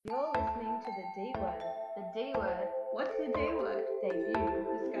to the D word. The D word. What's the D word? Debut.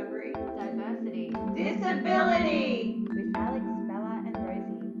 Discovery. Diversity. Disability. With Alex, Bella, and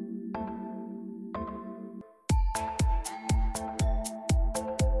Rosie.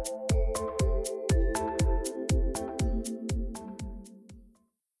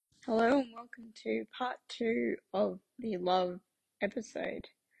 Hello and welcome to part 2 of the love episode.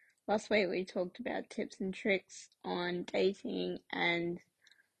 Last week we talked about tips and tricks on dating and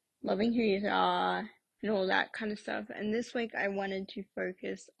loving who you are and all that kind of stuff. And this week I wanted to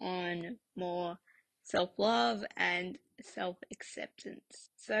focus on more self-love and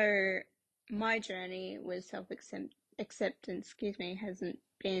self-acceptance. So my journey with self-acceptance, hasn't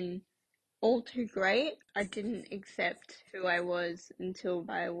been all too great. I didn't accept who I was until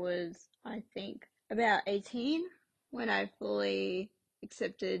I was, I think, about 18, when I fully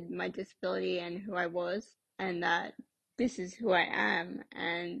accepted my disability and who I was, and that this is who I am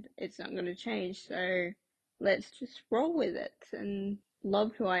and it's not going to change. So let's just roll with it and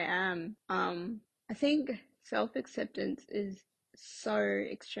love who I am. I think self-acceptance is so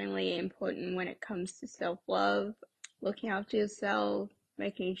extremely important when it comes to self-love, looking after yourself,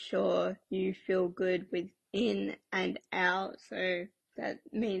 making sure you feel good within and out. So that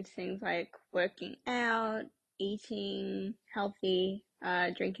means things like working out, eating healthy,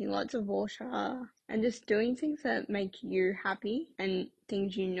 drinking lots of water, and just doing things that make you happy and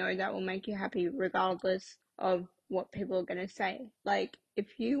things you know that will make you happy regardless of what people are going to say. Like,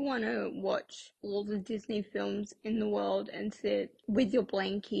 if you want to watch all the Disney films in the world and sit with your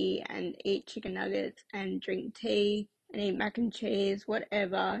blankie and eat chicken nuggets and drink tea and eat mac and cheese,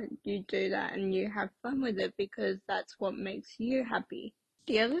 whatever, you do that and you have fun with it because that's what makes you happy.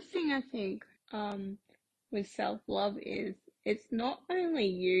 The other thing I think with self-love is it's not only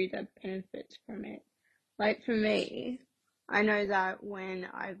you that benefits from it. Like, for me, I know that when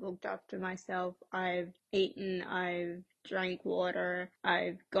I've looked after myself, I've eaten, I've drank water,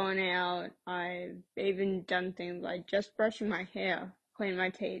 I've gone out, I've even done things like just brushing my hair, clean my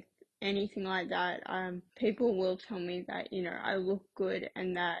teeth, anything like that. People will tell me that, I look good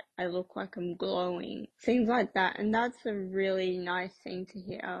and that I look like I'm glowing, things like that. And that's a really nice thing to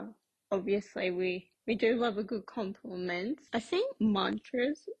hear. Obviously, we do love a good compliment. I think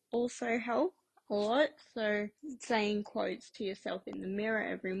mantras also help a lot. So saying quotes to yourself in the mirror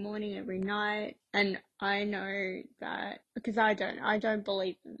every morning, every night. And I know that because I don't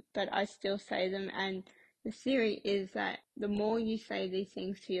believe them, but I still say them. And the theory is that the more you say these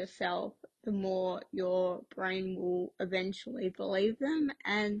things to yourself, the more your brain will eventually believe them.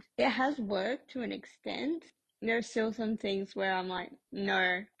 And it has worked to an extent. There are still some things where I'm like,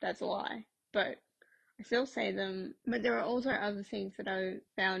 no, that's a lie. But I still say them, but there are also other things that I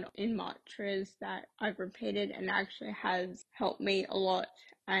found in mantras that I've repeated and actually has helped me a lot,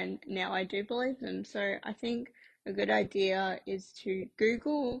 and now I do believe them. So I think a good idea is to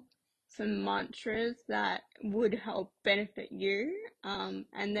Google some mantras that would help benefit you, and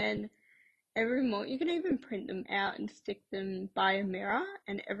then every morning, you can even print them out and stick them by a mirror,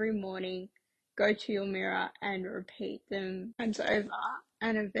 and every morning go to your mirror and repeat them times over,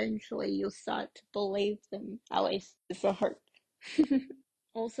 and eventually you'll start to believe them. At least it's a hope.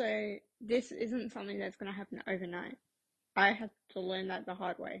 Also, this isn't something that's going to happen overnight. I had to learn that the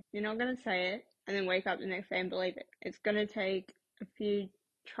hard way. You're not going to say it and then wake up the next day and believe it. It's going to take a few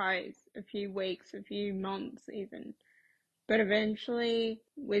tries, a few weeks, a few months even. But eventually,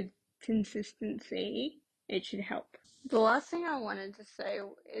 with consistency, it should help. The last thing I wanted to say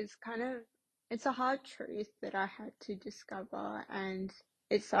is it's a hard truth that I had to discover, and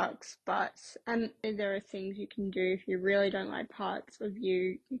it sucks, but there are things you can do. If you really don't like parts of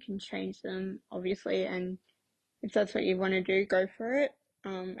you, you can change them, obviously, and if that's what you want to do, go for it.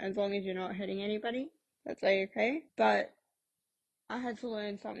 As long as you're not hurting anybody, that's okay. But I had to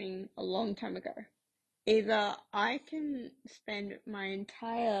learn something a long time ago. Either I can spend my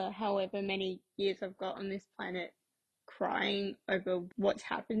entire however many years I've got on this planet crying over what's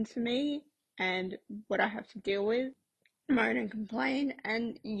happened to me and what I have to deal with, moan and complain,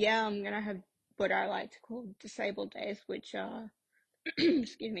 and yeah, I'm gonna have what I like to call disabled days, which are,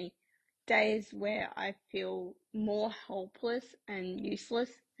 excuse me, days where I feel more helpless and useless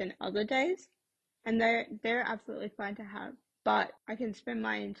than other days, and they're absolutely fine to have. But I can spend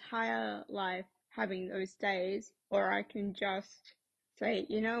my entire life having those days, or I can just say,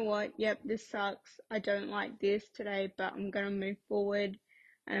 you know what, yep, this sucks, I don't like this today, but I'm gonna move forward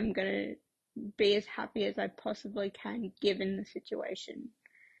and I'm gonna be as happy as I possibly can given the situation.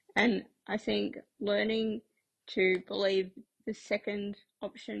 And I think learning to believe the second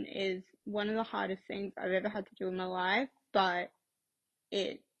option is one of the hardest things I've ever had to do in my life, but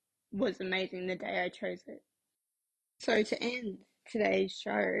it was amazing the day I chose it. So to end today's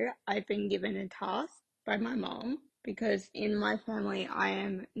show, I've been given a task by my mom because in my family I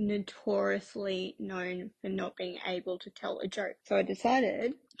am notoriously known for not being able to tell a joke. So I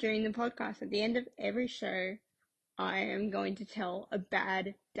decided during the podcast at the end of every show I am going to tell a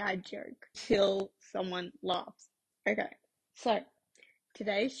bad dad joke till someone laughs. Okay, so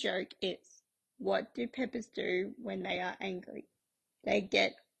today's joke is, what do peppers do when they are angry? They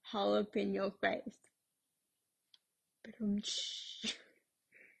get all up in your face.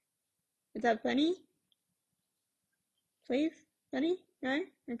 Is that funny? Please? Funny? No?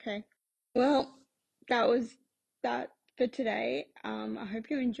 Okay. Well, that was that for today. I hope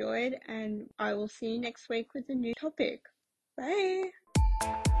you enjoyed, and I will see you next week with a new topic. Bye!